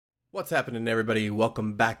What's happening, everybody?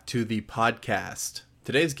 Welcome back to the podcast.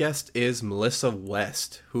 Today's guest is Melissa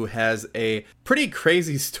West, who has a pretty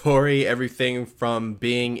crazy story, everything from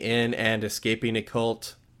being in and escaping a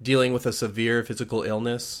cult, dealing with a severe physical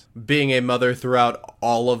illness, being a mother throughout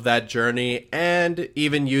all of that journey, and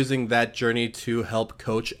even using that journey to help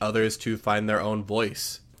coach others to find their own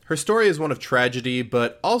voice. Her story is one of tragedy,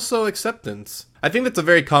 but also acceptance. I think that's a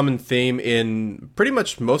very common theme in pretty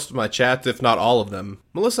much most of my chats, if not all of them.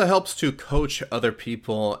 Melissa helps to coach other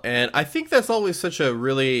people, and I think that's always such a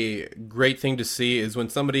really great thing to see is when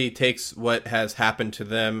somebody takes what has happened to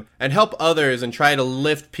them and help others and try to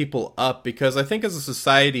lift people up, because I think as a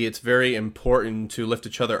society it's very important to lift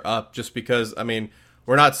each other up just because,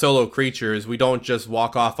 we're not solo creatures. We don't just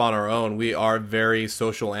walk off on our own. We are very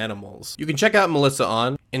social animals. You can check out Melissa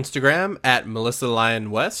on Instagram at Melissa Lyon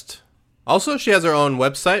West. Also, she has her own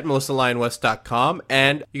website, melissalyonwest.com,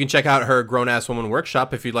 and you can check out her Grown Ass Woman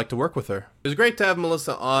workshop if you'd like to work with her. It was great to have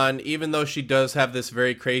Melissa on, even though she does have this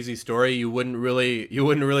very crazy story. You wouldn't really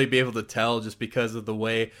be able to tell just because of the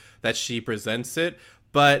way that she presents it,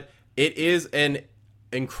 but it is an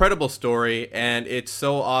incredible story, and it's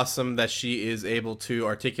so awesome that she is able to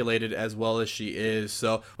articulate it as well as she is.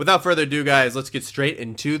 So without further ado, guys, let's get straight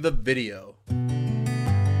into the video.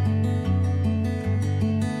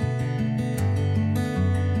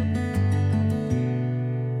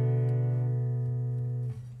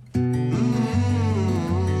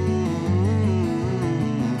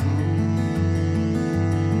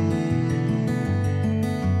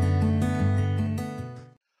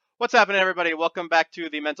 What's happening, everybody? Welcome back to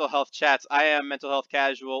the Mental Health Chats. I am Mental Health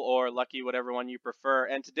Casual, or Lucky, whatever one you prefer.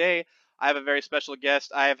 And today I have a very special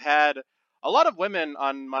guest. I have had a lot of women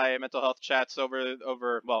on my Mental Health Chats over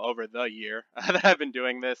the year that I've been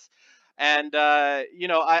doing this. And,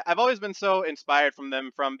 I've always been so inspired from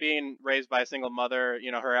them, from being raised by a single mother,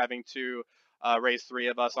 her having to raise three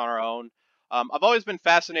of us on our own. I've always been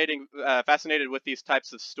fascinated with these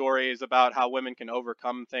types of stories about how women can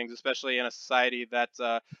overcome things, especially in a society that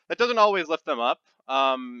doesn't always lift them up.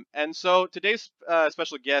 And so today's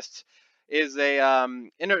special guest is a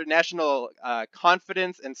international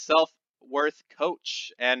confidence and self-worth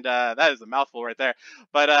coach, and that is a mouthful right there.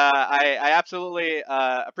 But I absolutely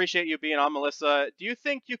appreciate you being on, Melissa. Do you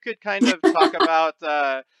think you could kind of talk about?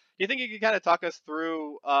 Do you think you could kind of talk us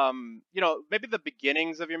through, maybe the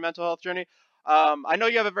beginnings of your mental health journey? I know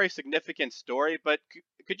you have a very significant story, but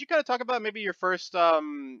could you kind of talk about maybe your first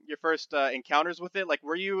encounters with it? Like,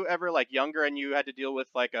 were you ever like younger and you had to deal with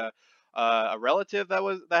like a relative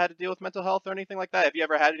that had to deal with mental health or anything like that? Have you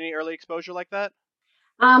ever had any early exposure like that?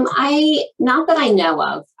 I not that I know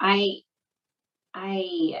of. I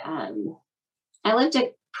lived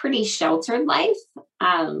a pretty sheltered life,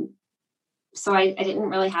 so I didn't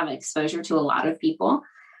really have exposure to a lot of people.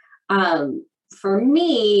 For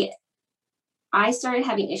me, I started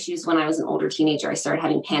having issues when I was an older teenager. I started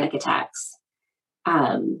having panic attacks,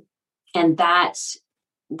 and that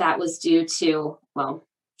was due to, well,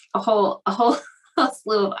 a whole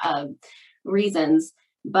slew of reasons,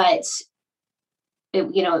 but it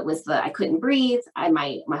was I couldn't breathe.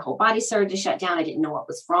 My whole body started to shut down. I didn't know what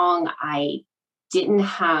was wrong. I didn't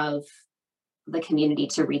have the community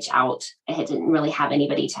to reach out. I didn't really have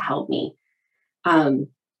anybody to help me.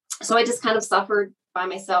 So I just kind of suffered by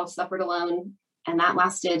myself, suffered alone. And that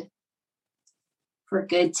lasted for a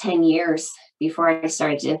good 10 years before I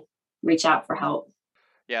started to reach out for help.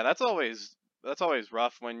 Yeah, that's always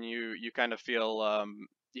rough when you kind of feel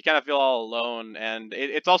all alone, and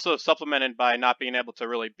it's also supplemented by not being able to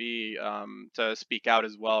really be to speak out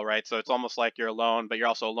as well, right? So it's almost like you're alone, but you're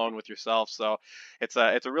also alone with yourself. So it's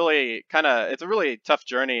a really tough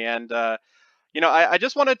journey, and I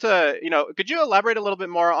just wanted to, could you elaborate a little bit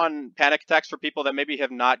more on panic attacks for people that maybe have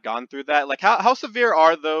not gone through that? Like, how severe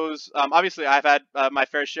are those? Obviously, I've had my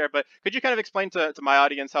fair share, but could you kind of explain to my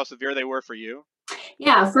audience how severe they were for you?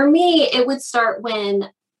 Yeah, for me, it would start when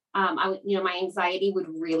my anxiety would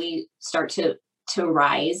really start to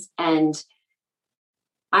rise, and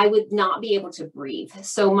I would not be able to breathe.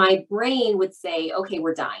 So my brain would say, "Okay,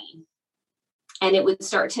 we're dying," and it would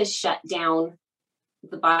start to shut down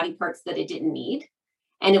the body parts that it didn't need,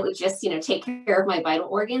 and it would just take care of my vital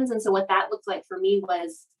organs. And so what that looked like for me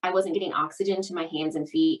was I wasn't getting oxygen to my hands and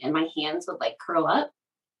feet, and my hands would like curl up,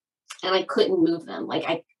 and I couldn't move them. Like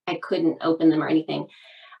I couldn't open them or anything.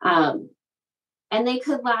 um, and they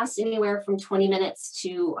could last anywhere from 20 minutes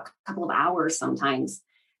to a couple of hours sometimes.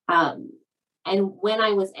 um, and when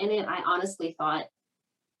I was in it, I honestly thought,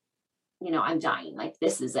 I'm dying. Like,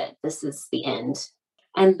 this is it. This is the end.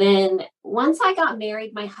 And then once I got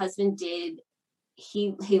married, my husband did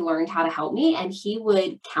he learned how to help me, and he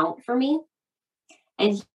would count for me,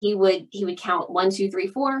 and he would count 1, 2, 3,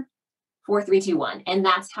 4, 4, 3, 2, 1, and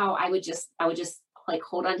that's how I would just like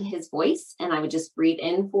hold on to his voice, and I would just breathe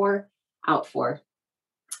in 4, out 4,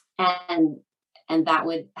 and that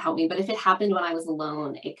would help me. But if it happened when I was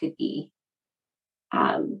alone, it could be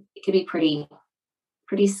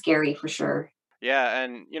pretty scary for sure. Yeah,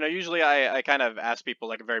 and usually I kind of ask people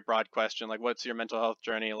like a very broad question, like what's your mental health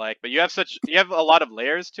journey like? But you have a lot of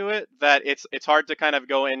layers to it that it's hard to kind of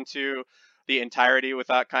go into the entirety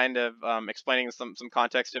without kind of explaining some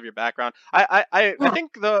context of your background. I Yeah.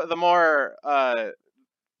 think the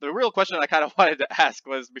real question I kind of wanted to ask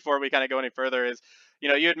was, before we kind of go any further, is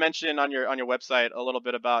you had mentioned on your website a little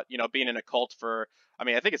bit about being in a cult for, I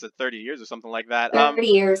mean, I think it's at 30 years or something like that. 30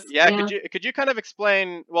 years. Yeah, Yeah. could you kind of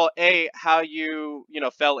explain, well, A, how you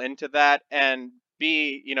fell into that, and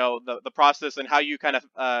B, the process and how you kind of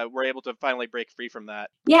were able to finally break free from that?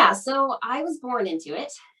 Yeah. So I was born into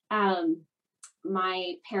it. Um,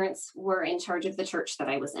 my parents were in charge of the church that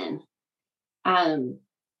I was in. Um,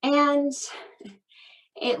 and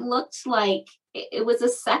it looked like it was a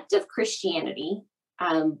sect of Christianity,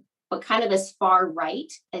 but kind of as far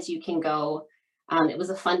right as you can go. It was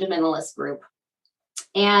a fundamentalist group.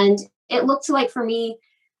 And it looked like, for me,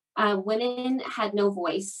 women had no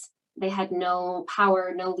voice. They had no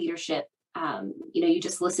power, no leadership. You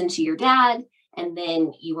just listened to your dad, and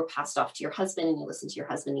then you were passed off to your husband, and you listened to your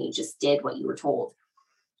husband, and you just did what you were told.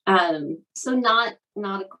 So not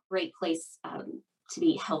a great place to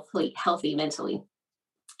be healthy mentally.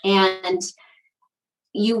 And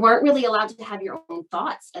you weren't really allowed to have your own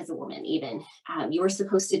thoughts as a woman, even. You were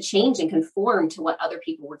supposed to change and conform to what other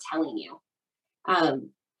people were telling you.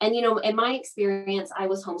 And in my experience, I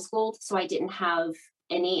was homeschooled, so I didn't have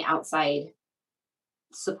any outside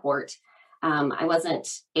support. I wasn't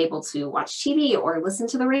able to watch TV or listen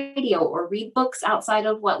to the radio or read books outside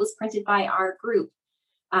of what was printed by our group.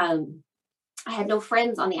 I had no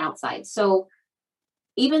friends on the outside. So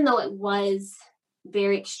even though it was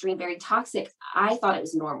very extreme, very toxic, I thought it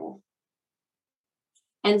was normal.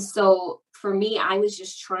 And so for me, I was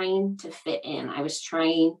just trying to fit in. I was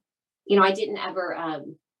trying, I didn't ever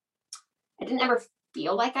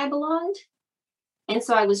feel like I belonged. And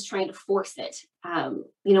so I was trying to force it.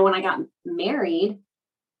 When I got married,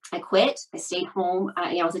 I quit. I stayed home.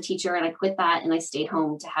 I was a teacher, and I quit that, and I stayed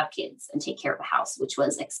home to have kids and take care of the house, which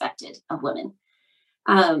was expected of women.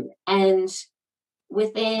 And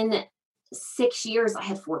within 6 years, I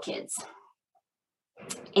had 4 kids.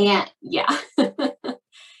 And yeah,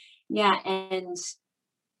 yeah. And,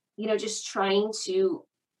 just trying to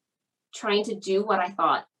do what I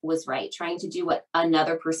thought was right, trying to do what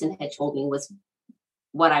another person had told me was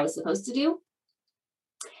what I was supposed to do.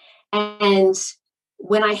 And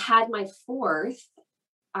when I had my 4th,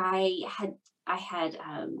 I had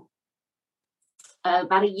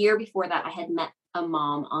about a year before that, I had met a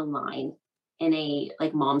mom online in a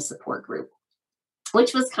mom support group,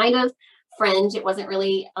 which was kind of fringe. It wasn't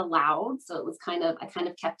really allowed. So it was I kind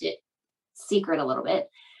of kept it secret a little bit,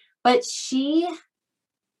 but she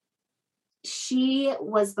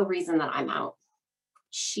was the reason that I'm out.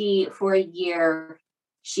 For a year,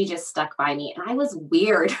 she just stuck by me, and I was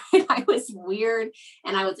weird. I was weird,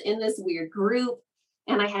 and I was in this weird group,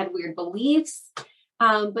 and I had weird beliefs.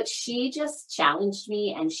 But she just challenged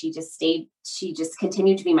me, and she just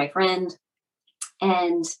continued to be my friend.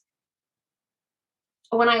 And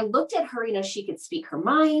when I looked at her, she could speak her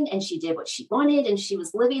mind, and she did what she wanted, and she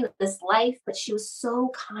was living this life, but she was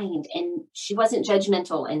so kind, and she wasn't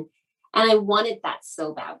judgmental. And I wanted that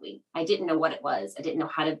so badly. I didn't know what it was. I didn't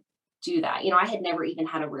know how to do that. I had never even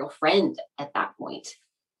had a real friend at that point.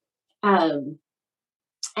 And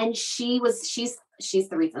she's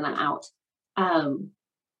the reason I'm out. So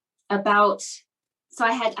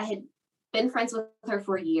I had been friends with her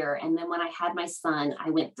for a year. And then when I had my son, I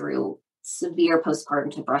went through severe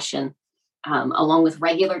postpartum depression, along with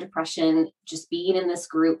regular depression, just being in this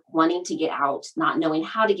group, wanting to get out, not knowing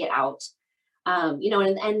how to get out. And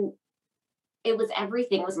it was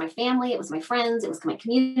everything. It was my family. It was my friends. It was my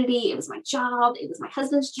community. It was my job. It was my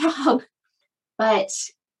husband's job. But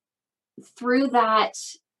through that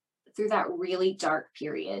really dark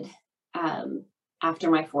period,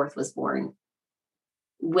 after my 4th was born,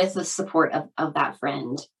 with the support of that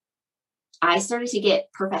friend, I started to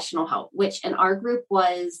get professional help, which in our group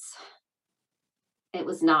it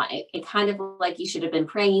was not. It kind of like, you should have been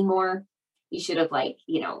praying more. You should have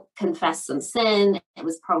confessed some sin. It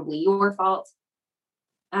was probably your fault.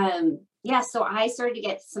 So I started to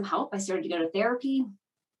get some help. I started to go to therapy,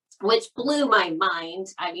 which blew my mind.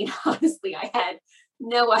 I mean, honestly, I had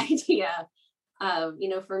no idea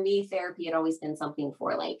For me, therapy had always been something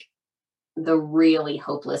for like the really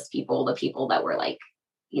hopeless people, the people that were like,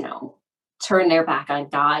 turn their back on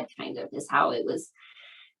God, kind of is how it was.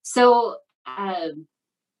 So, and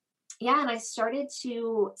I started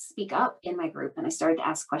to speak up in my group and I started to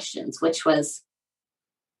ask questions, it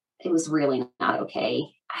was really not okay.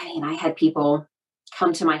 I mean, I had people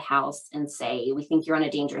come to my house and say, we think you're on a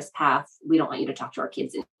dangerous path. We don't want you to talk to our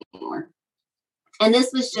kids anymore. And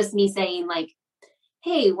this was just me saying like,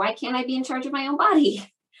 hey, why can't I be in charge of my own body?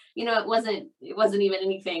 It wasn't even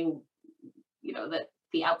anything, that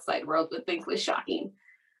the outside world would think was shocking.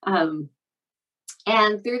 And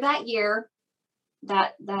through that year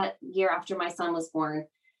after my son was born,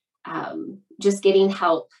 just getting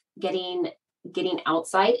help, getting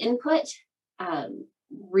outside input,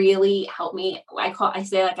 really helped me. I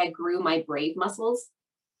say like I grew my brave muscles,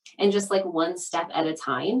 and just like one step at a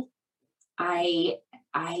time, I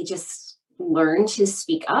just learned to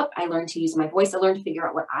speak up. I learned to use my voice. I learned to figure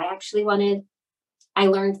out what I actually wanted. I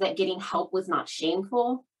learned that getting help was not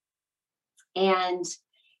shameful. And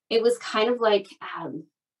it was kind of like,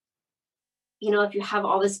 if you have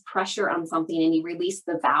all this pressure on something and you release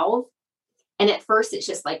the valve, and at first it's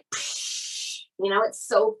just like, it's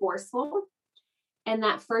so forceful. And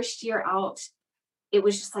that first year out, it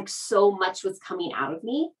was just like so much was coming out of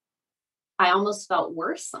me. I almost felt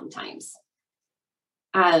worse sometimes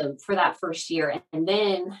for that first year. And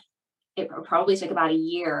then it probably took about a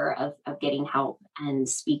year of getting help and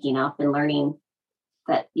speaking up and learning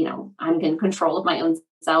that, I'm in control of my own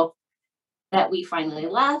self, that we finally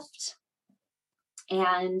left.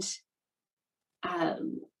 And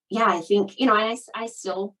I think, and I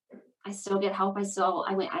still get help. I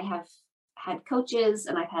have had coaches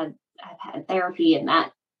and I've had therapy, and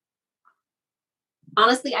that,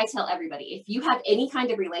 honestly, I tell everybody, if you have any kind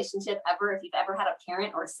of relationship ever, if you've ever had a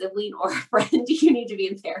parent or a sibling or a friend, you need to be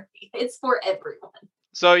in therapy. It's for everyone.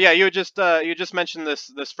 So yeah, you just mentioned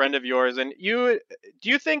this friend of yours, and do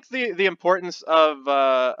you think the importance of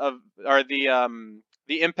the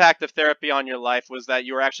impact of therapy on your life was that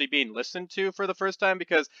you were actually being listened to for the first time?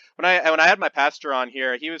 Because when I had my pastor on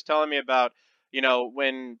here, he was telling me about,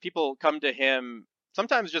 when people come to him,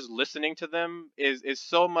 sometimes just listening to them is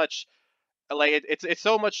so much, like it's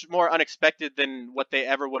so much more unexpected than what they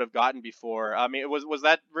ever would have gotten before. I mean, was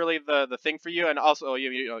that really the thing for you? And also,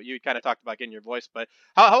 you kind of talked about getting your voice, but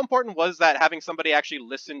how important was that, having somebody actually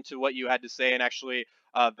listen to what you had to say and actually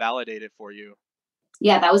validate it for you?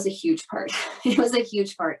 Yeah, that was a huge part. It was a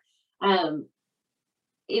huge part.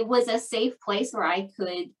 It was a safe place where I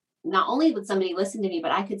could, not only would somebody listen to me,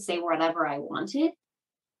 but I could say whatever I wanted,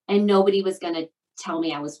 and nobody was going to tell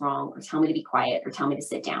me I was wrong or tell me to be quiet or tell me to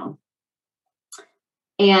sit down.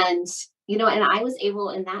 And, and I was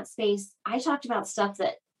able, in that space, I talked about stuff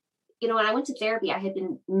that, when I went to therapy, I had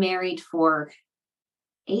been married for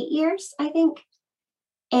 8 years, I think.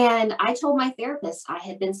 And I told my therapist I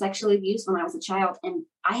had been sexually abused when I was a child, and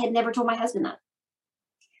I had never told my husband that.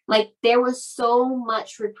 Like, there was so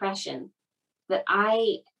much repression that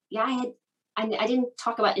I didn't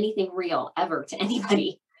talk about anything real ever to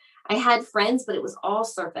anybody. I had friends, but it was all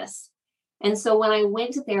surface. And so when I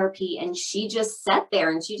went to therapy and she just sat there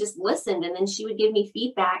and she just listened, and then she would give me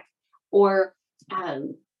feedback, or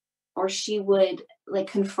she would like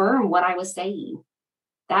confirm what I was saying.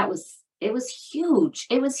 It was huge.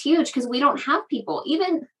 It was huge, because we don't have people,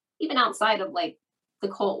 even outside of like the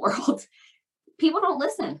cult world, people don't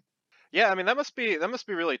listen. Yeah, I mean, that must be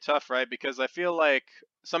really tough, right? Because I feel like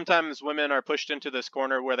sometimes women are pushed into this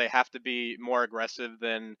corner where they have to be more aggressive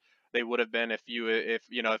than they would have been if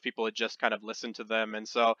people had just kind of listened to them. And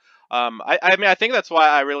so I mean, I think that's why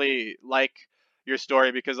I really like your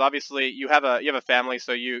story, because obviously you have a family,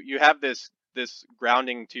 so you have this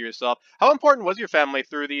grounding to yourself. How important was your family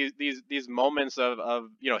through these moments of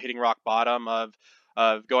hitting rock bottom, of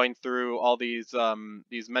going through all these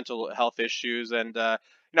mental health issues, and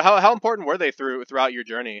how important were they throughout your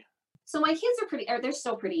journey? So my kids they're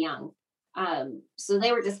still pretty young. So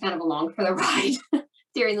they were just kind of along for the ride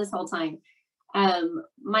during this whole time.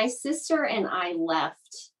 My sister and I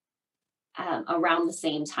left around the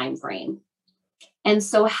same time frame. And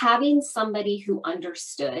so having somebody who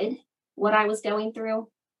understood what I was going through,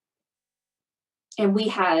 and we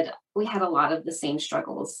had a lot of the same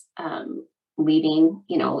struggles, leaving,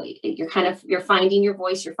 you're finding your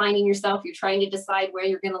voice, you're finding yourself, you're trying to decide where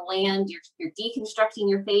you're going to land, you're deconstructing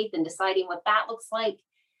your faith and deciding what that looks like.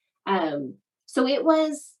 So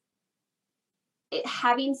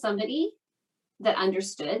having somebody that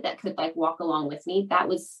understood, that could like walk along with me, that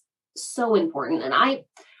was so important. And I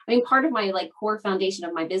mean, part of my like core foundation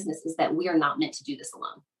of my business is that we are not meant to do this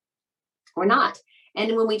alone. or not.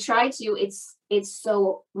 And when we try to, it's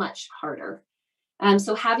so much harder.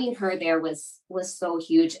 So having her there was so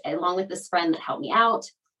huge, along with this friend that helped me out.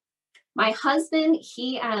 My husband,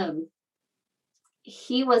 he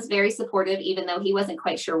was very supportive, even though he wasn't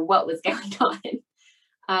quite sure what was going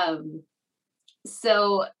on.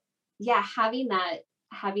 So yeah, having that,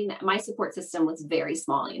 my support system was very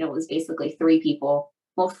small. It was basically 3 people,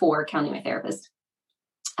 well, 4 counting my therapist,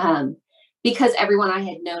 because everyone I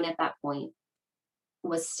had known at that point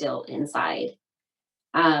was still inside.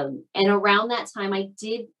 And around that time, I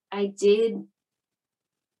did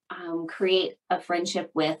create a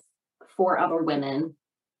friendship with 4 other women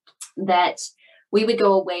that we would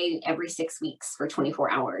go away every 6 weeks for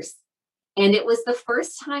 24 hours. And it was the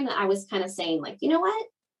first time that I was kind of saying, like, you know what?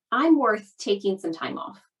 I'm worth taking some time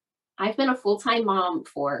off. I've been a full-time mom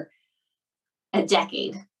for a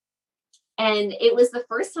decade. And it was the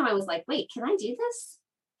first time I was like, wait, can I do this?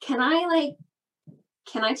 Can I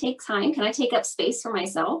take time? Can I take up space for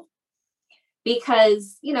myself?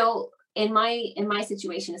 Because, in my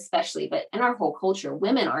situation especially, but in our whole culture,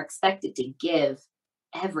 women are expected to give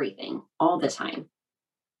everything all the time.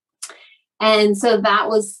 And so that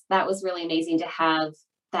was really amazing to have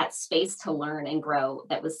that space to learn and grow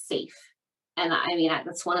that was safe. And I mean,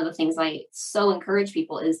 that's one of the things I so encourage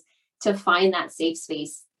people, is to find that safe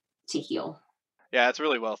space to heal. Yeah, it's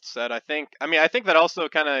really well said. I think that also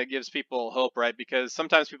kind of gives people hope, right? Because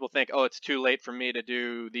sometimes people think, oh, it's too late for me to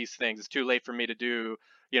do these things. It's too late for me to do,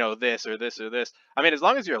 this or this or this. I mean, as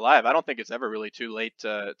long as you're alive, I don't think it's ever really too late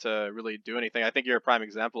to really do anything. I think you're a prime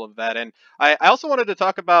example of that. And I also wanted to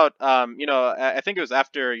talk about, I think it was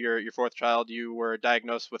after your 4th child, you were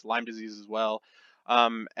diagnosed with Lyme disease as well.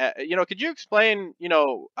 Could you explain,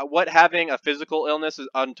 what having a physical illness is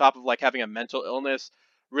on top of like having a mental illness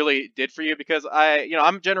really did for you? Because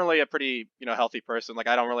I'm generally a pretty, healthy person. Like,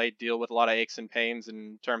 I don't really deal with a lot of aches and pains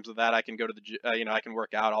in terms of that. I can go to the, I can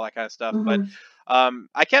work out, all that kind of stuff. But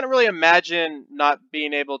I can't really imagine not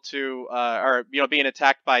being able to, or, being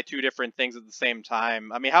attacked by 2 different things at the same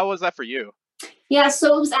time. I mean, how was that for you? Yeah.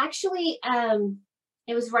 So it was actually,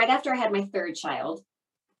 it was right after I had my 3rd child,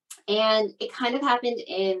 and it kind of happened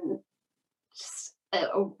in just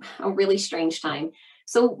a really strange time.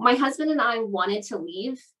 So my husband and I wanted to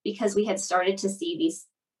leave because we had started to see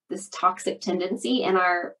this toxic tendency in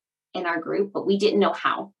our group, but we didn't know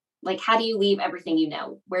how. Like, how do you leave everything you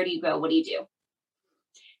know? Where do you go? What do you do?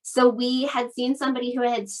 So we had seen somebody who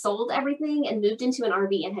had sold everything and moved into an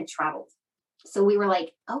RV and had traveled. So we were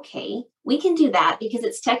like, okay, we can do that because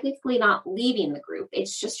it's technically not leaving the group.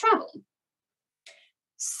 It's just traveling.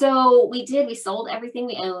 So we sold everything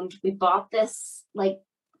we owned. We bought this like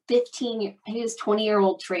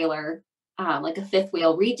 20-year-old trailer, like a 5th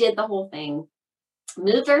wheel, redid the whole thing,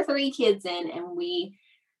 moved our 3 kids in. And we,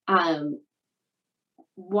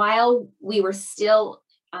 while we were still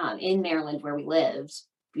in Maryland where we lived,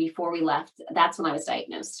 before we left, that's when I was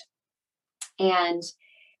diagnosed. And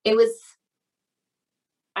it was,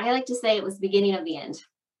 I like to say it was the beginning of the end.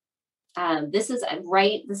 This is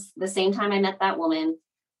the same time I met that woman.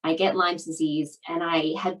 I get Lyme's disease, and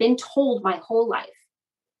I had been told my whole life,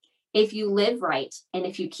 if you live right and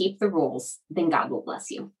if you keep the rules, then God will bless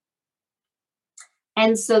you.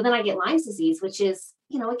 And so then I get Lyme's disease, which is,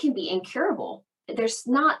 it can be incurable. There's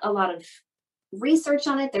not a lot of research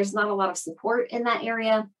on it. There's not a lot of support in that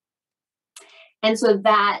area. And so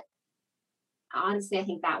that, honestly, I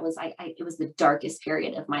think that was, it was the darkest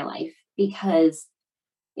period of my life, because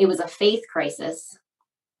it was a faith crisis,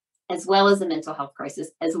 as well as a mental health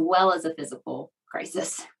crisis, as well as a physical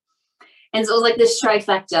crisis. And so it was like this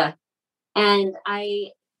trifecta. And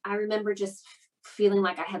I remember just feeling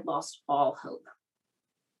like I had lost all hope.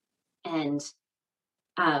 And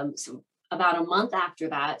so about a month after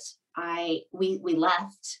that, we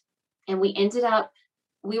left, and we ended up,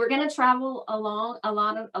 we were going to travel along a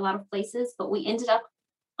lot of places, but we ended up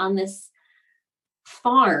on this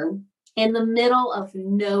farm in the middle of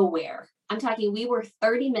nowhere. I'm talking, we were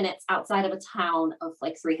 30 minutes outside of a town of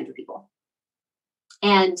like 300 people.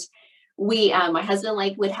 And we, my husband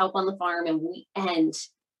would help on the farm, and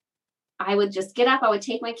I would just get up, I would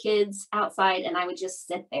take my kids outside, and I would just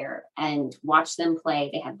sit there and watch them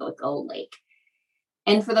play. They had like a lake.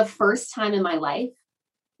 And for the first time in my life,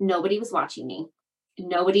 nobody was watching me.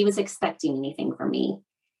 Nobody was expecting anything from me.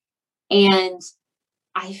 And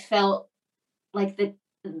I felt like a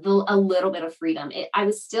little bit of freedom. I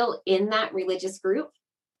was still in that religious group,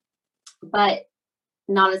 but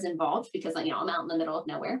not as involved, because I'm out in the middle of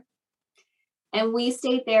nowhere. And we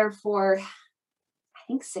stayed there for, I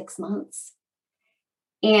think, 6 months.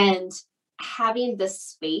 And having the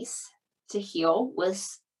space to heal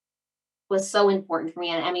was was so important for me.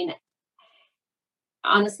 And I mean,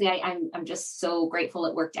 honestly, I'm just so grateful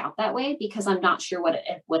it worked out that way, because I'm not sure what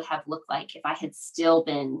it would have looked like if I had still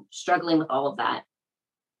been struggling with all of that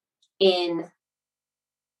in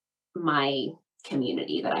my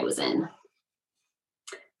community that I was in.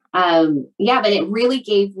 Yeah, but it really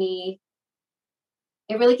gave me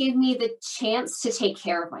the chance to take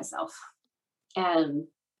care of myself.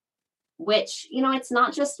 Which, it's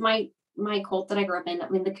not just my cult that I grew up in. I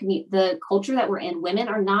mean, the culture that we're in, women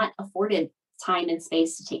are not afforded time and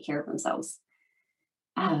space to take care of themselves.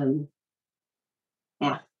 Yeah.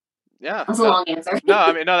 Yeah, That's a long answer. no,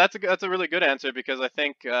 I mean, no, that's a really good answer, because I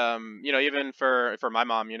think, even for my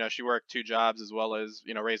mom, she worked 2 jobs as well as,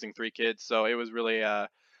 raising 3 kids. So it was really, it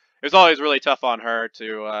was always really tough on her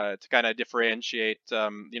to kind of differentiate,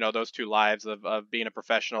 those 2 lives of being a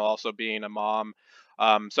professional, also being a mom.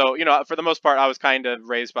 So, for the most part, I was kind of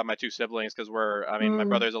raised by my 2 siblings, because my Mm,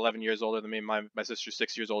 brother's 11 years older than me. My sister's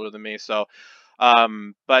 6 years older than me. So,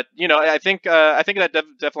 but I think that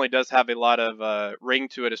definitely does have a lot of ring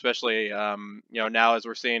to it, especially now as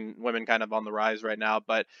we're seeing women kind of on the rise right now.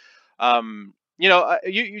 But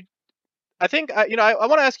you I think I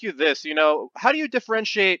want to ask you this. How do you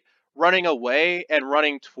differentiate running away and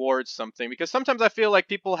running towards something? Because sometimes I feel like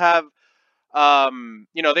people have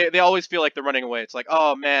they always feel like they're running away. It's like,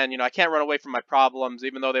 oh man, I can't run away from my problems,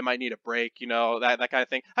 even though they might need a break. That kind of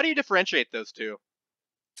thing. How do you differentiate those two?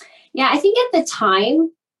 yeah, I think at the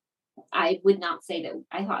time, I would not say that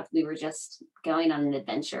I thought we were just going on an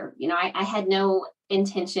adventure. I had no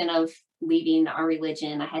intention of leaving our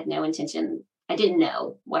religion. I had no intention. I didn't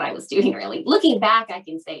know what I was doing really. Looking back, I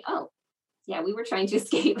can say, oh, yeah, we were trying to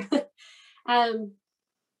escape. um,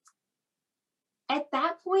 at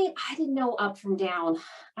that point, I didn't know up from down.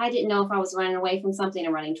 I didn't know if I was running away from something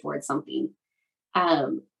or running towards something.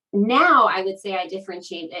 Um, Now, I would say I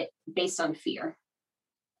differentiate it based on fear.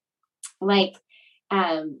 Like,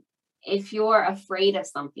 um, if you're afraid of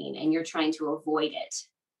something and you're trying to avoid it,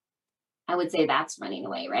 I would say that's running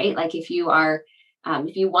away, right? Like if you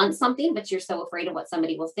want something, but you're so afraid of what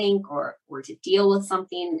somebody will think, or to deal with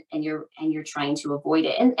something, and you're trying to avoid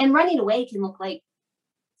it. And running away can look like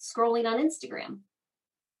scrolling on Instagram.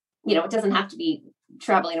 It doesn't have to be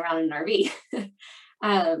traveling around in an RV.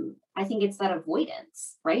 I think it's that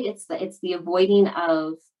avoidance, right? It's the avoiding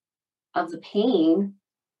of the pain,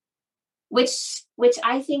 which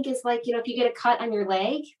I think is like, if you get a cut on your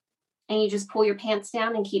leg and you just pull your pants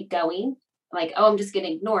down and keep going, like, oh, I'm just going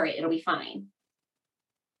to ignore it, it'll be fine.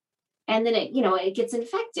 And then it gets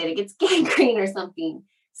infected, it gets gangrene or something.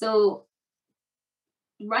 So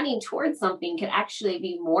running towards something could actually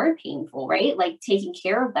be more painful, right? Like taking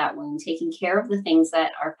care of that wound, taking care of the things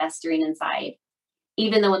that are festering inside,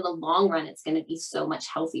 even though in the long run it's going to be so much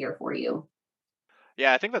healthier for you.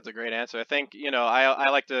 Yeah, I think that's a great answer. I think, I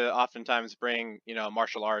like to oftentimes bring,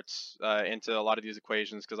 martial arts into a lot of these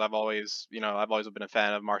equations, because I've always been a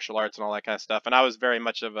fan of martial arts and all that kind of stuff. And I was very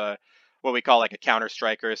much of a what we call like a counter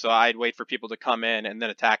striker. So I'd wait for people to come in and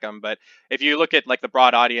then attack them. But if you look at like the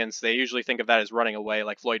broad audience, they usually think of that as running away,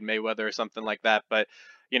 like Floyd Mayweather or something like that. But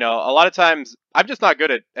a lot of times I'm just not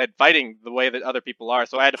good at fighting the way that other people are.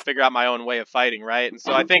 So I had to figure out my own way of fighting, right? And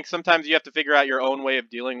so I Yeah. think sometimes you have to figure out your own way of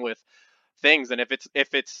dealing with things. And if it's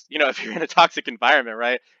if you're in a toxic environment,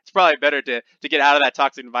 right, it's probably better to get out of that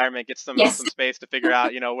toxic environment, get Yes. some space to figure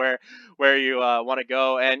out where you want to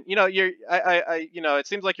go. And you're I it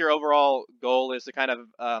seems like your overall goal is to kind of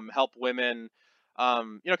help women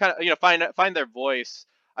kind of find their voice.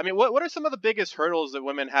 I mean, what are some of the biggest hurdles that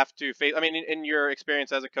women have to face? I mean, in your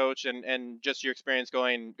experience as a coach, and just your experience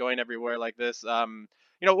going everywhere like this,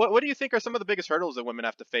 what do you think are some of the biggest hurdles that women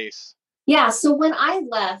have to face? Yeah. So when I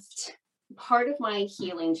left, part of my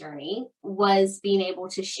healing journey was being able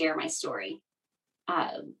to share my story,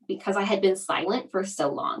 because I had been silent for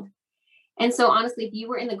so long. And so, honestly, if you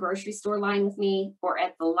were in the grocery store line with me or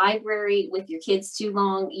at the library with your kids too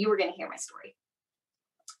long, you were going to hear my story.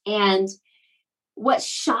 And what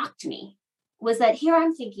shocked me was that here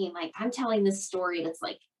I'm thinking, like, I'm telling this story that's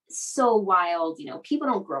like so wild. People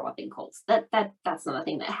don't grow up in cults. That's not a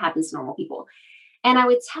thing that happens to normal people. And I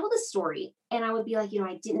would tell the story and I would be like,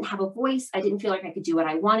 I didn't have a voice. I didn't feel like I could do what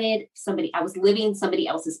I wanted. I was living somebody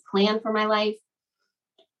else's plan for my life.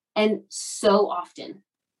 And so often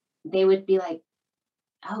they would be like,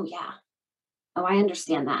 oh, yeah. Oh, I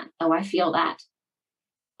understand that. Oh, I feel that.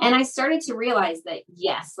 And I started to realize that,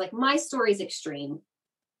 yes, like my story is extreme,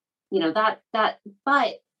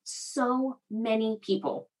 but so many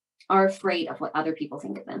people are afraid of what other people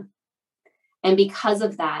think of them. And because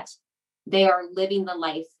of that, they are living the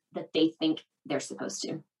life that they think they're supposed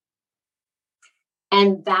to.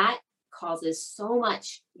 And that causes so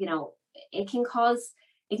much, it can cause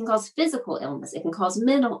physical illness, it can cause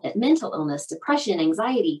mental illness, depression,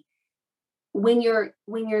 anxiety, when you're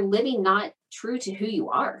living not true to who you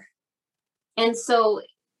are. And so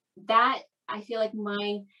that, I feel like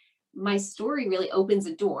my story really opens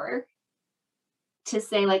a door to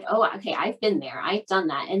say, like, oh, okay, I've been there, I've done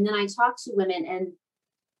that. And then I talk to women,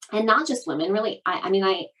 and not just women, really. I mean,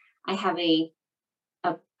 I have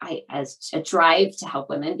as a drive to help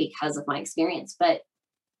women because of my experience, but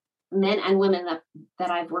men and women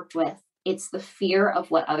that I've worked with, it's the fear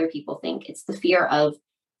of what other people think. It's the fear of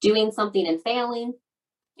doing something and failing,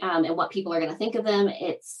 and what people are going to think of them.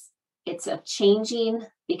 It's of changing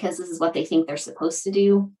because this is what they think they're supposed to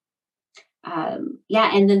do. Yeah,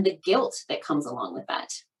 and then the guilt that comes along with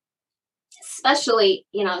that, especially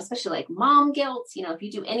like mom guilt. If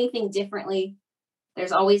you do anything differently,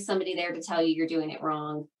 there's always somebody there to tell you you're doing it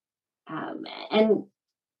wrong. And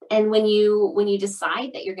when you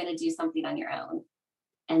decide that you're going to do something on your own,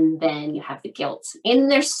 and then you have the guilt, and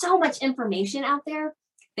there's so much information out there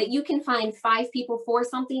that you can find 5 people for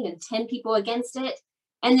something and 10 people against it,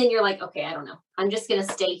 and then you're like, okay, I don't know, I'm just going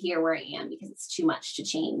to stay here where I am because it's too much to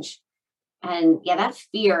change. And yeah, that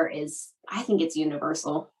fear I think it's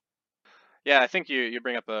universal. Yeah, I think you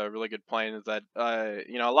bring up a really good point. Is that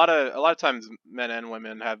a lot of times men and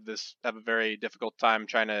women have a very difficult time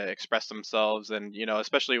trying to express themselves, and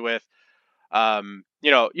especially with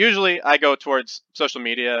usually I go towards social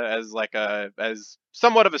media as as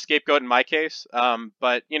somewhat of a scapegoat in my case.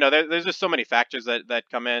 But there's just so many factors that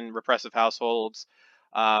come in: repressive households,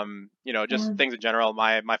 just Yeah. things in general.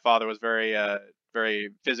 My father was very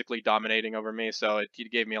physically dominating over me, so he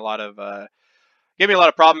gave me a lot of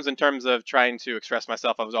problems in terms of trying to express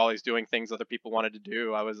myself. I was always doing things other people wanted to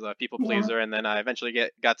do. I was a people Yeah. pleaser, and then I eventually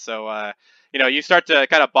got so you start to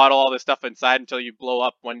kind of bottle all this stuff inside until you blow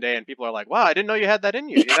up one day, and people are like, "Wow, I didn't know you had that in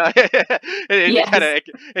you." Yes.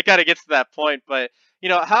 It kind of gets to that point. But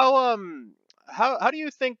how do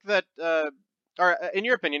you think that or in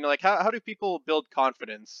your opinion, like how do people build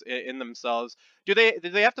confidence in themselves? Do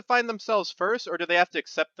they have to find themselves first, or do they have to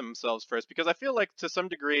accept themselves first? Because I feel like to some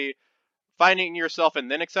degree finding yourself and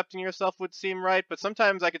then accepting yourself would seem right, but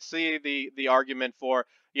sometimes I could see the argument for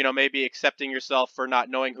maybe accepting yourself for not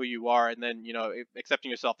knowing who you are, and then accepting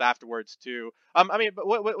yourself afterwards too. I mean, but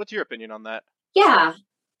what's your opinion on that? Yeah,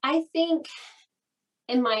 I think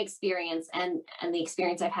in my experience, and the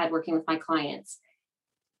experience I've had working with my clients,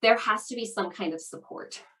 there has to be some kind of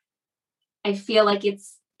support. I feel like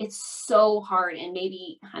it's so hard, and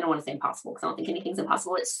maybe I don't want to say impossible because I don't think anything's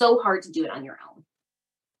impossible. It's so hard to do it on your own.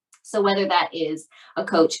 So whether that is a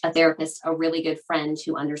coach, a therapist, a really good friend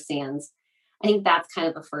who understands, I think that's kind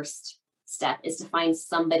of the first step, is to find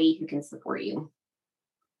somebody who can support you.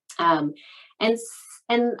 Um, and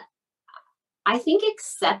and I think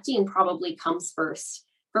accepting probably comes first.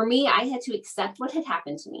 For me, I had to accept what had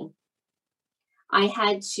happened to me. I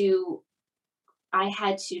had to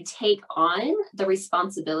take on the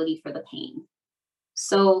responsibility for the pain.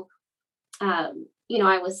 So,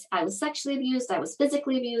 I was sexually abused, I was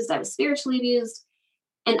physically abused, I was spiritually abused,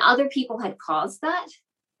 and other people had caused that,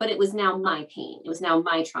 but it was now my pain. It was now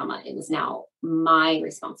my trauma. It was now my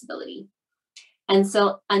responsibility. And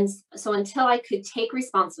so until I could take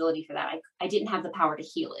responsibility for that, I didn't have the power to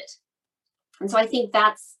heal it. And so I think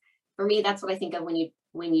that's, for me, that's what I think of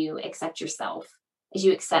when you accept yourself, is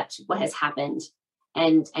you accept what has happened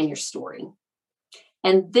and your story.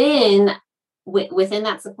 And then within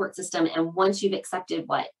that support system, and once you've accepted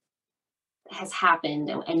what has happened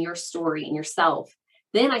and your story and yourself,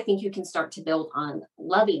 then I think you can start to build on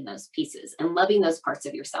loving those pieces and loving those parts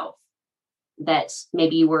of yourself that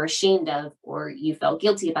maybe you were ashamed of, or you felt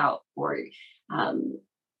guilty about, or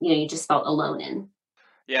you just felt alone in.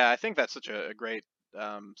 Yeah, I think that's such a great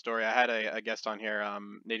story. I had a guest on here,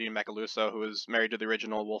 Nadine Macaluso, who was married to the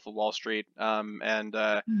original Wolf of Wall Street, and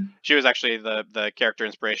Mm. she was actually the character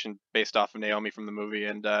inspiration based off of Naomi from the movie.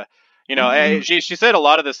 And Oh, wow. she said a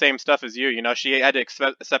lot of the same stuff as you. She had to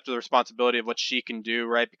accept the responsibility of what she can do,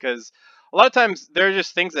 right? Because a lot of times there are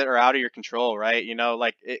just things that are out of your control, right?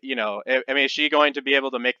 I mean, is she going to be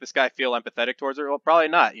able to make this guy feel empathetic towards her? Well, probably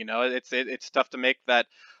not. It's tough to make that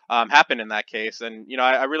happen in that case. And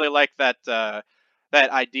I really like that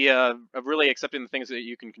idea of really accepting the things that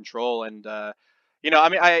you can control. And I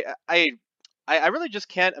mean, I really just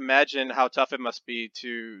can't imagine how tough it must be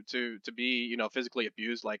to be physically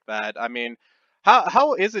abused like that. I mean,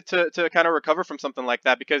 how is it to kind of recover from something like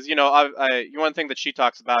that? Because one thing that she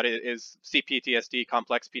talks about is CPTSD,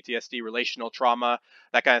 complex PTSD, relational trauma,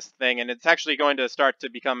 that kind of thing, and it's actually going to start to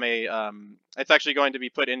become it's actually going to be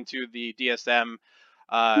put into the DSM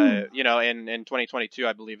Hmm. in 2022,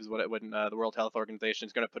 I believe is when the World Health Organization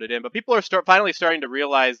is going to put it in. But people are finally starting to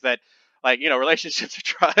realize that, like, relationships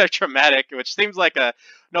are traumatic, which seems like a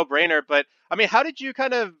no-brainer. But I mean, how did you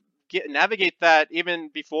kind of navigate that even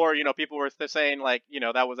before, people were saying like,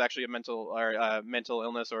 that was actually a mental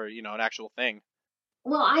illness or, an actual thing?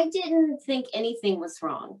 Well, I didn't think anything was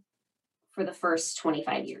wrong for the first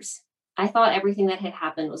 25 years. I thought everything that had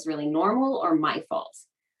happened was really normal or my fault.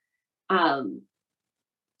 Um,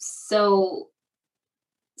 so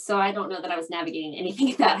so I don't know that I was navigating anything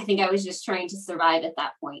like that. I think I was just trying to survive at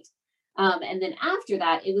that point. And then after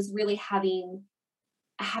that, it was really having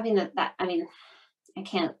that. I mean, I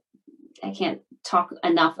can't I can't talk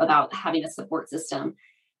enough about having a support system.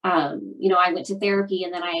 I went to therapy,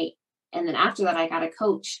 and then after that, I got a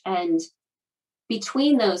coach, and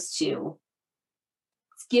between those two,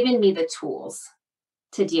 it's given me the tools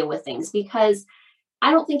to deal with things because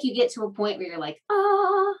I don't think you get to a point where you're like,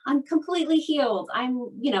 oh, I'm completely healed. I'm,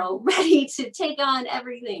 ready to take on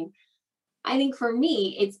everything. I think for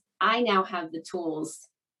me, I now have the tools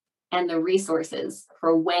and the resources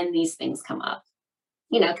for when these things come up.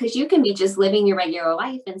 Because you can be just living your regular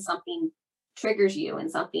life and something triggers you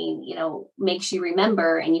and something, makes you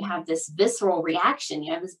remember and you have this visceral reaction,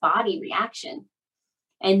 you have this body reaction.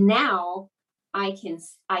 And now I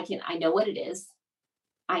know what it is.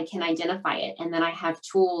 I can identify it. And then I have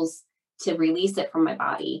tools to release it from my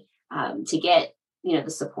body, to get, the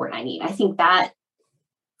support I need. I think that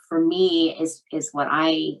for me is what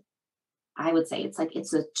I would say. It's like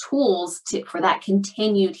it's the tools for that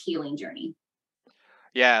continued healing journey.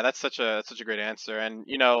 Yeah, that's such a great answer. And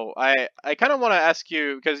I kind of want to ask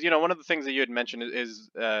you because one of the things that you had mentioned is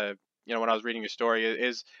when I was reading your story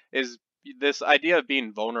is this idea of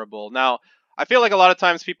being vulnerable. Now, I feel like a lot of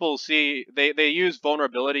times people they use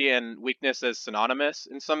vulnerability and weakness as synonymous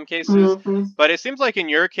in some cases, Mhm. but it seems like in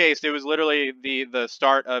your case it was literally the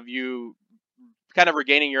start of you kind of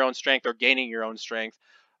regaining your own strength or gaining your own strength.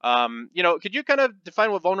 Could you kind of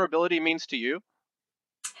define what vulnerability means to you?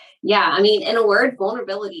 Yeah, I mean, in a word,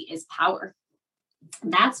 vulnerability is power.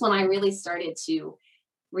 That's when I really started to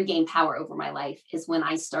regain power over my life, is when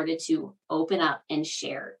I started to open up and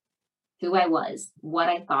share who I was, what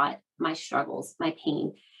I thought, my struggles, my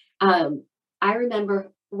pain. Um, I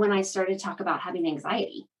remember when I started to talk about having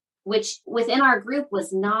anxiety, which within our group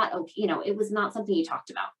was not okay, it was not something you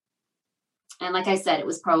talked about. And like I said, it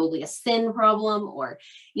was probably a sin problem, or,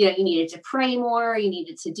 you needed to pray more, you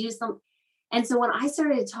needed to do something. And so when I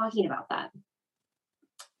started talking about that,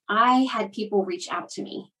 I had people reach out to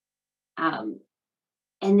me, um,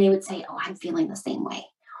 and they would say, "Oh, I'm feeling the same way."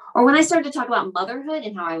 Or when I started to talk about motherhood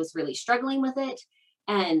and how I was really struggling with it,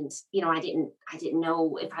 and I didn't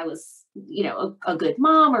know if I was, a good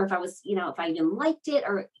mom, or if I was, if I even liked it,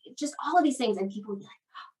 or just all of these things, and people would be like,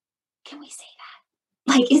 "Can we say that?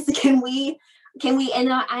 Like, can we?"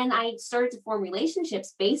 And I started to form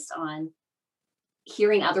relationships based on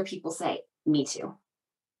hearing other people say, "Me too."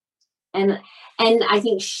 And and I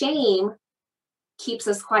think shame keeps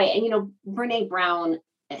us quiet. And Brene Brown,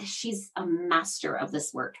 she's a master of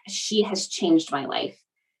this work. She has changed my life.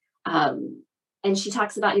 Um, and she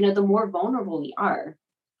talks about, the more vulnerable we are,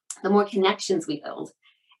 the more connections we build,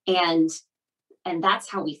 and that's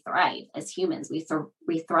how we thrive as humans. We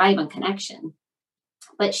thrive on connection.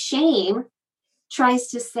 But shame tries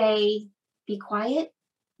to say, "Be quiet.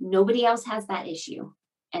 Nobody else has that issue,"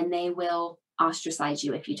 and they will ostracize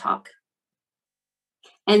you if you talk.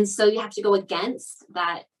 And so you have to go against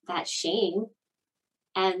that shame.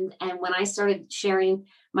 And when I started sharing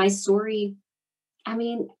my story, I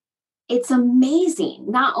mean, it's amazing.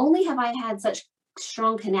 Not only have I had such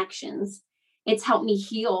strong connections, it's helped me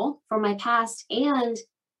heal from my past, and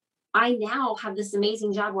I now have this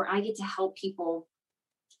amazing job where I get to help people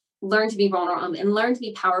learn to be vulnerable and learn to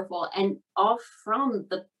be powerful, and all from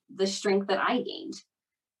the strength that I gained.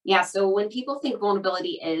 Yeah, so when people think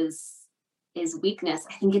vulnerability is weakness,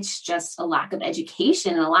 I think it's just a lack of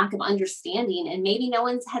education and a lack of understanding, and maybe no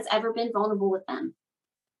one has ever been vulnerable with them.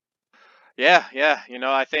 Yeah, yeah.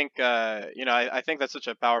 I think I think that's such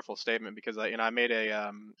a powerful statement because I made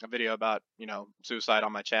a video about suicide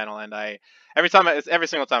on my channel, and every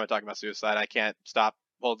single time I talk about suicide, I can't stop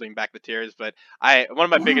holding back the tears. But I one of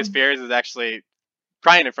my Yeah. biggest fears is actually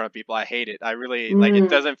crying in front of people. I hate it. I really like it. Mm,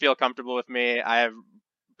 Doesn't feel comfortable with me. I have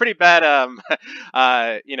pretty bad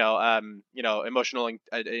emotional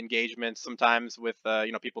engagements sometimes with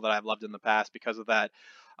people that I've loved in the past because of that.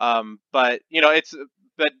 But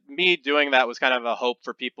but me doing that was kind of a hope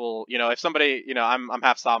for people. If somebody, I'm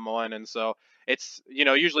half Samoan, and so it's,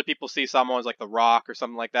 usually people see someone as like The Rock or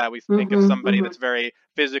something like that. We think of Mm-hmm, somebody mm-hmm. that's very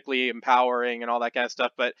physically empowering and all that kind of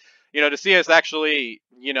stuff. But, to see us actually,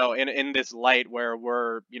 in this light where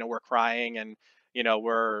we're crying and,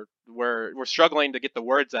 we're struggling to get the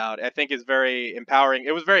words out, I think is very empowering.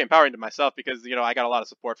 It was very empowering to myself because, I got a lot of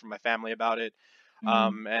support from my family about it.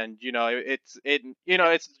 And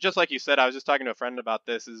it's just like you said. I was just talking to a friend about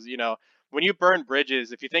this. Is when you burn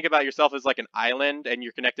bridges, if you think about yourself as like an island and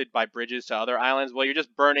you're connected by bridges to other islands, well, you're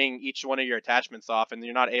just burning each one of your attachments off, and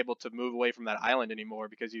you're not able to move away from that island anymore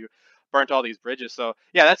because you burnt all these bridges. So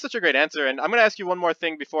yeah, that's such a great answer. And I'm gonna ask you one more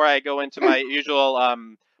thing before I go into Sure.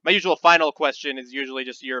 my usual final question is usually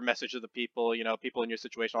just your message to the people, people in your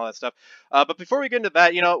situation, all that stuff. But before we get into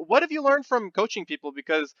that, what have you learned from coaching people?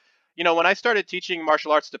 Because when I started teaching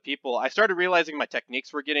martial arts to people, I started realizing my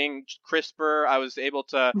techniques were getting crisper. I was able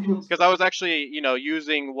to, Mm-hmm. because I was actually,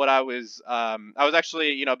 using what I was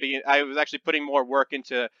actually, I was actually putting more work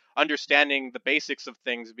into understanding the basics of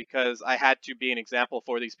things because I had to be an example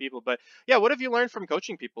for these people. But yeah, what have you learned from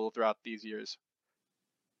coaching people throughout these years?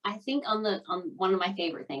 I think on one of my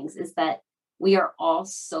favorite things is that we are all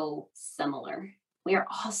so similar. We are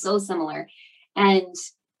all so similar. And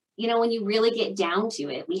when you really get down to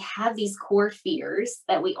it, we have these core fears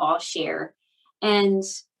that we all share. And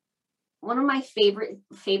one of my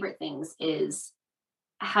favorite things is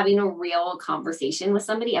having a real conversation with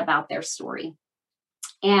somebody about their story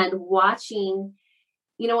and watching.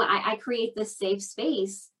 I create this safe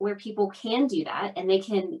space where people can do that, and they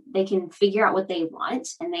can figure out what they want,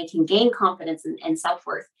 and they can gain confidence and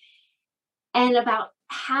self-worth. And about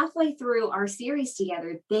halfway through our series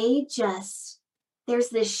together, there's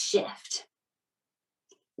this shift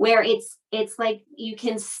where it's like you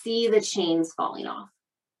can see the chains falling off.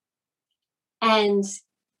 And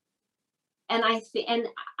I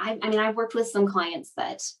mean, I've worked with some clients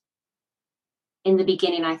that in the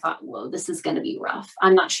beginning I thought, whoa, this is going to be rough.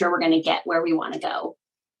 I'm not sure we're going to get where we want to go.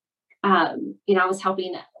 I was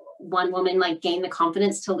helping one woman like gain the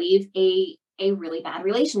confidence to leave a really bad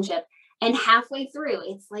relationship. And halfway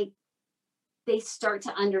through, it's like they start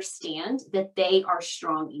to understand that they are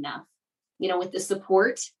strong enough, with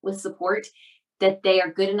support, that they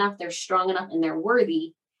are good enough, they're strong enough, and they're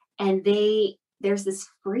worthy. And there's this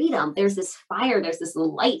freedom, there's this fire, there's this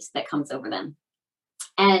light that comes over them.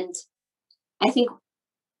 And I think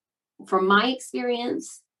from my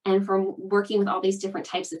experience and from working with all these different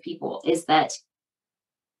types of people is that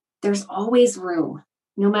there's always room,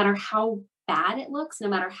 no matter how bad it looks, no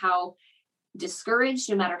matter how discouraged,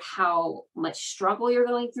 no matter how much struggle you're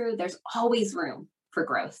going through, there's always room for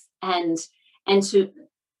growth. And to,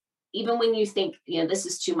 even when you think, this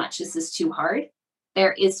is too much, this is too hard,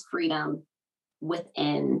 there is freedom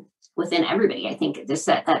within everybody. I think there's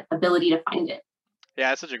that ability to find it. Yeah,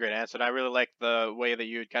 that's such a great answer. And I really like the way that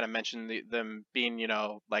you kind of mentioned them being,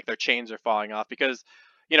 like their chains are falling off because,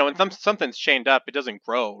 when something's chained up, it doesn't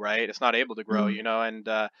grow, right? It's not able to grow, Mm. and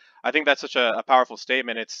I think that's such a powerful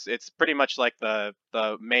statement. It's pretty much like the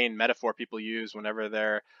main metaphor people use whenever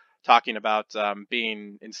they're talking about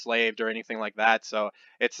being enslaved or anything like that. So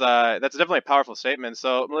that's definitely a powerful statement.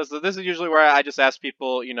 So Melissa, this is usually where I just ask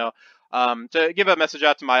people, to give a message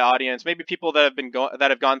out to my audience, maybe people that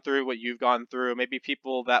have gone through what you've gone through, maybe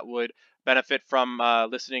people that would benefit from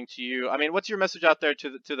listening to you. I mean, what's your message out there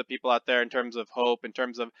to the people out there in terms of hope, in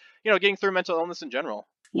terms of getting through mental illness in general?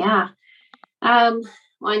 Yeah. Well,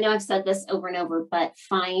 I know I've said this over and over, but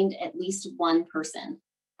find at least one person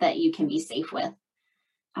that you can be safe with.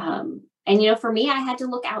 And for me, I had to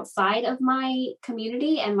look outside of my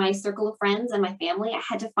community and my circle of friends and my family. I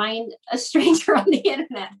had to find a stranger on the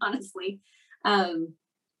internet, honestly. But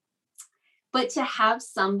to have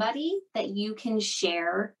somebody that you can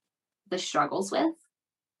share the struggles with,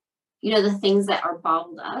 the things that are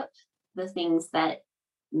bottled up, the things that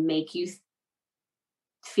make you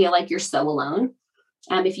feel like you're so alone.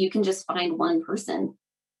 If you can just find one person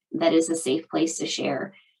that is a safe place to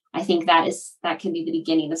share, I think that can be the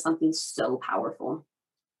beginning of something so powerful.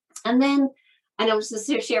 And then I know just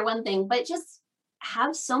to share one thing, but just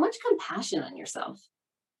have so much compassion on yourself.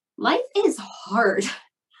 Life is hard.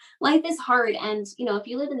 Life is hard. And, if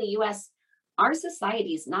you live in the US, our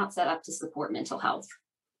society is not set up to support mental health.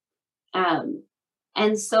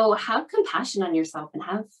 And so have compassion on yourself and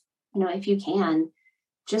have, if you can,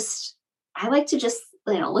 I like to just,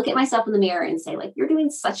 look at myself in the mirror and say, like, you're doing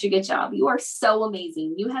such a good job. You are so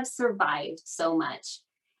amazing. You have survived so much.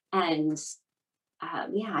 And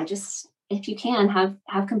if you can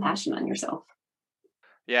have compassion on yourself.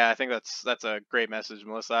 Yeah, I think that's a great message,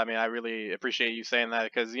 Melissa. I mean, I really appreciate you saying that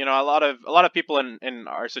because a lot of people in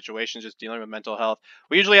our situations just dealing with mental health,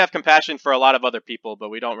 we usually have compassion for a lot of other people, but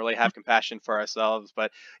we don't really have compassion for ourselves.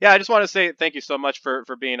 But yeah, I just want to say thank you so much for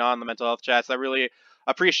being on the mental health chats. I really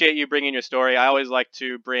appreciate you bringing your story. I always like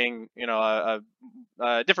to bring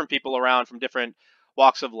different people around from different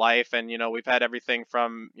walks of life, and we've had everything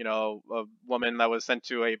from a woman that was sent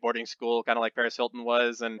to a boarding school, kind of like Paris Hilton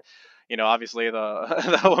was, and obviously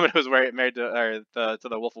the the woman who was married to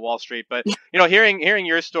the Wolf of Wall Street. But hearing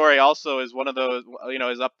your story also is one of those,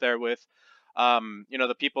 is up there with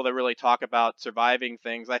the people that really talk about surviving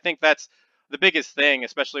things. I think that's the biggest thing,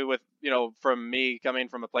 especially with from me coming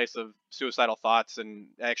from a place of suicidal thoughts and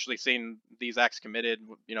actually seeing these acts committed,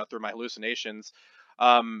 through my hallucinations.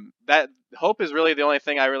 That hope is really the only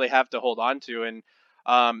thing I really have to hold on to, and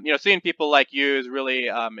seeing people like you is really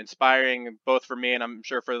inspiring, both for me and I'm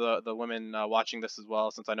sure for the women watching this as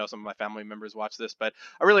well, since I know some of my family members watch this. But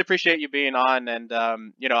I really appreciate you being on, and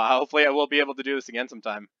hopefully I will be able to do this again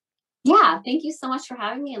sometime. Yeah, thank you so much for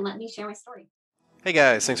having me and letting me share my story. Hey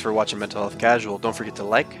guys, thanks for watching Mental Health Casual. Don't forget to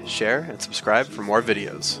like, share, and subscribe for more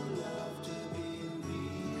videos.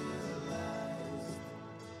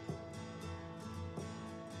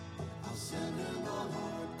 I'll send her